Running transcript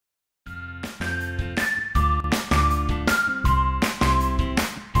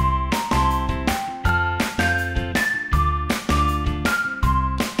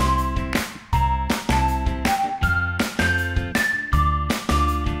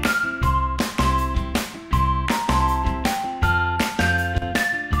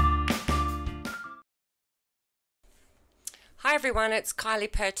Hi everyone, it's Kylie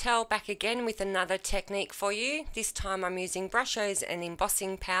Purtell back again with another technique for you. This time I'm using Brushos and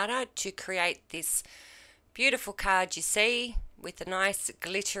embossing powder to create this beautiful card you see with a nice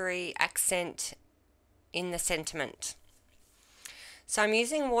glittery accent in the sentiment. So I'm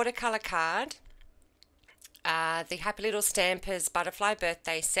using watercolor card, the Happy Little Stampers Butterfly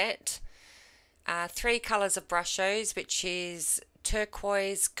Birthday Set, 3 colors of Brushos, which is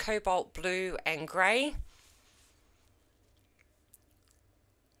turquoise, cobalt blue and grey.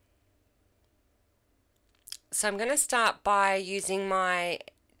 So I'm going to start by using my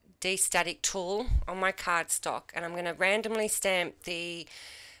de-static tool on my cardstock, and I'm going to randomly stamp the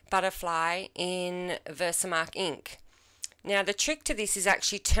butterfly in Versamark ink. Now the trick to this is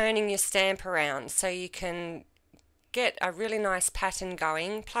actually turning your stamp around so you can get a really nice pattern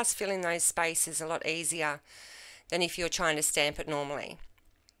going, plus filling those spaces a lot easier than if you're trying to stamp it normally.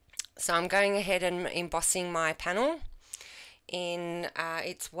 So I'm going ahead and embossing my panel in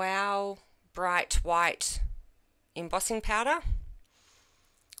its Wow Bright White embossing powder,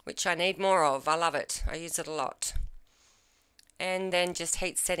 which I need more of. I love it. I use it a lot. And then just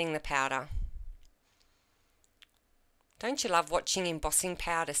heat setting the powder. Don't you love watching embossing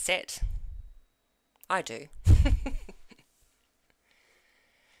powder set? I do.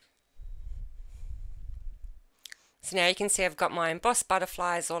 So now you can see I've got my embossed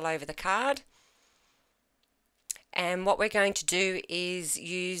butterflies all over the card. And what we're going to do is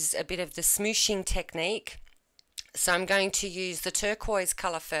use a bit of the smooshing technique. So I'm going to use the turquoise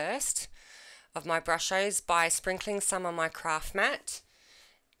colour first of my Brushos by sprinkling some on my craft mat,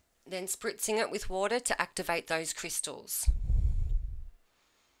 then spritzing it with water to activate those crystals.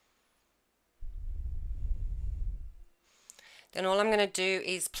 Then all I'm going to do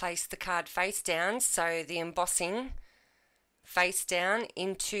is place the card face down, so the embossing face down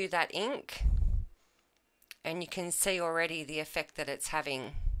into that ink, and you can see already the effect that it's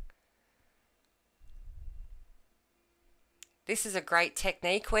having. This is a great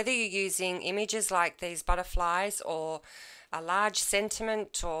technique, whether you're using images like these butterflies or a large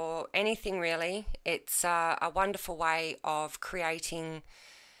sentiment or anything really. It's a wonderful way of creating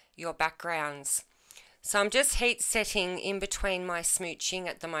your backgrounds. So I'm just heat setting in between my smooching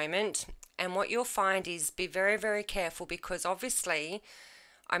at the moment, and what you'll find is be very, very careful, because obviously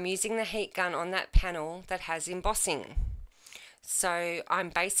I'm using the heat gun on that panel that has embossing. So I'm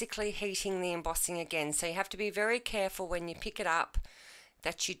basically heating the embossing again. So you have to be very careful when you pick it up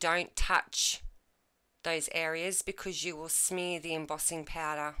that you don't touch those areas, because you will smear the embossing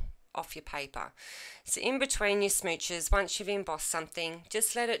powder off your paper. So in between your smooches, once you've embossed something,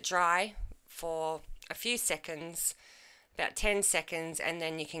 just let it dry for a few seconds, about 10 seconds, and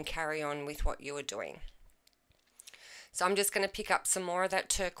then you can carry on with what you were doing. So I'm just going to pick up some more of that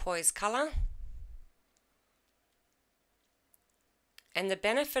turquoise colour. And the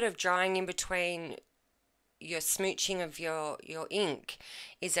benefit of drying in between your smooching of your ink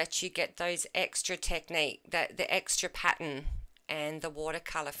is that you get those extra technique, the extra pattern and the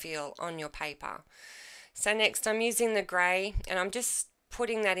watercolor feel on your paper. So next I'm using the grey, and I'm just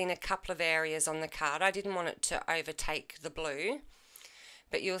putting that in a couple of areas on the card. I didn't want it to overtake the blue,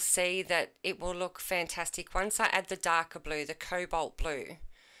 but you'll see that it will look fantastic once I add the darker blue, the cobalt blue,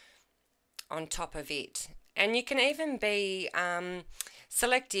 on top of it. And you can even be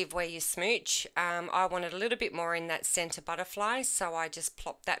selective where you smooch. I wanted a little bit more in that center butterfly, so I just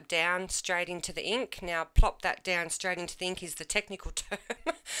plop that down straight into the ink. Now, plop that down straight into the ink is the technical term.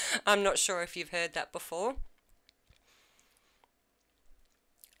 I'm not sure if you've heard that before.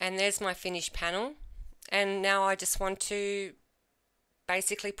 And there's my finished panel. And now I just want to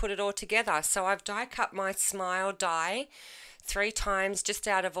basically put it all together. So I've die cut my smile die 3 times just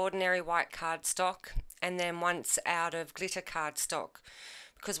out of ordinary white cardstock, and then once out of glitter cardstock,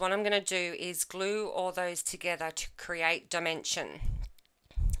 because what I'm going to do is glue all those together to create dimension.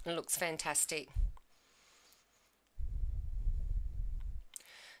 It looks fantastic.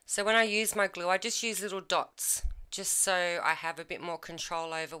 So when I use my glue, I just use little dots, just so I have a bit more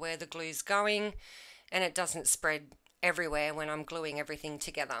control over where the glue's going and it doesn't spread everywhere when I'm gluing everything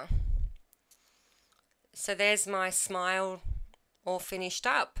together. So there's my smile all finished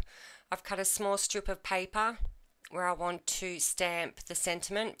up. I've cut a small strip of paper where I want to stamp the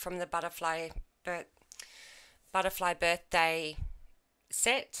sentiment from the butterfly birthday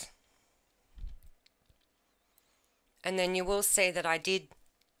set. And then you will see that I did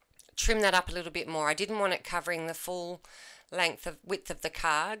trim that up a little bit more. I didn't want it covering the full width of the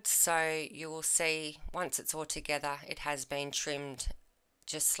card, so you will see once it's all together it has been trimmed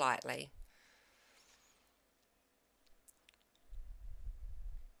just slightly.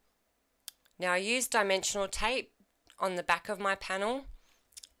 Now I use dimensional tape on the back of my panel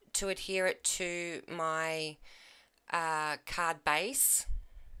to adhere it to my card base.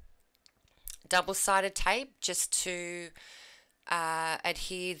 Double-sided tape just to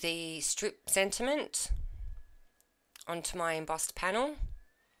adhere the strip sentiment onto my embossed panel.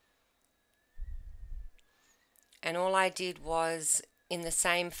 And all I did was, in the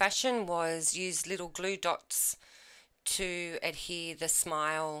same fashion, was use little glue dots to adhere the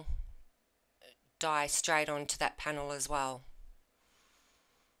smile die straight onto that panel as well.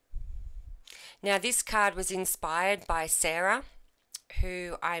 Now this card was inspired by Sarah,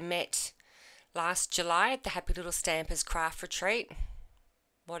 who I met last July at the Happy Little Stampers Craft Retreat.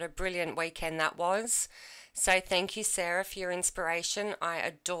 What a brilliant weekend that was. So thank you, Sarah, for your inspiration. I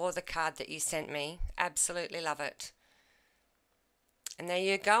adore the card that you sent me. Absolutely love it. And there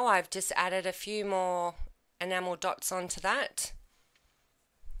you go. I've just added a few more enamel dots onto that.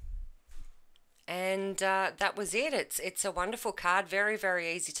 And that was it. It's a wonderful card. Very,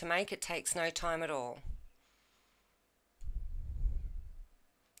 very easy to make. It takes no time at all.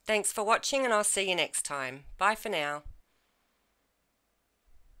 Thanks for watching, and I'll see you next time. Bye for now.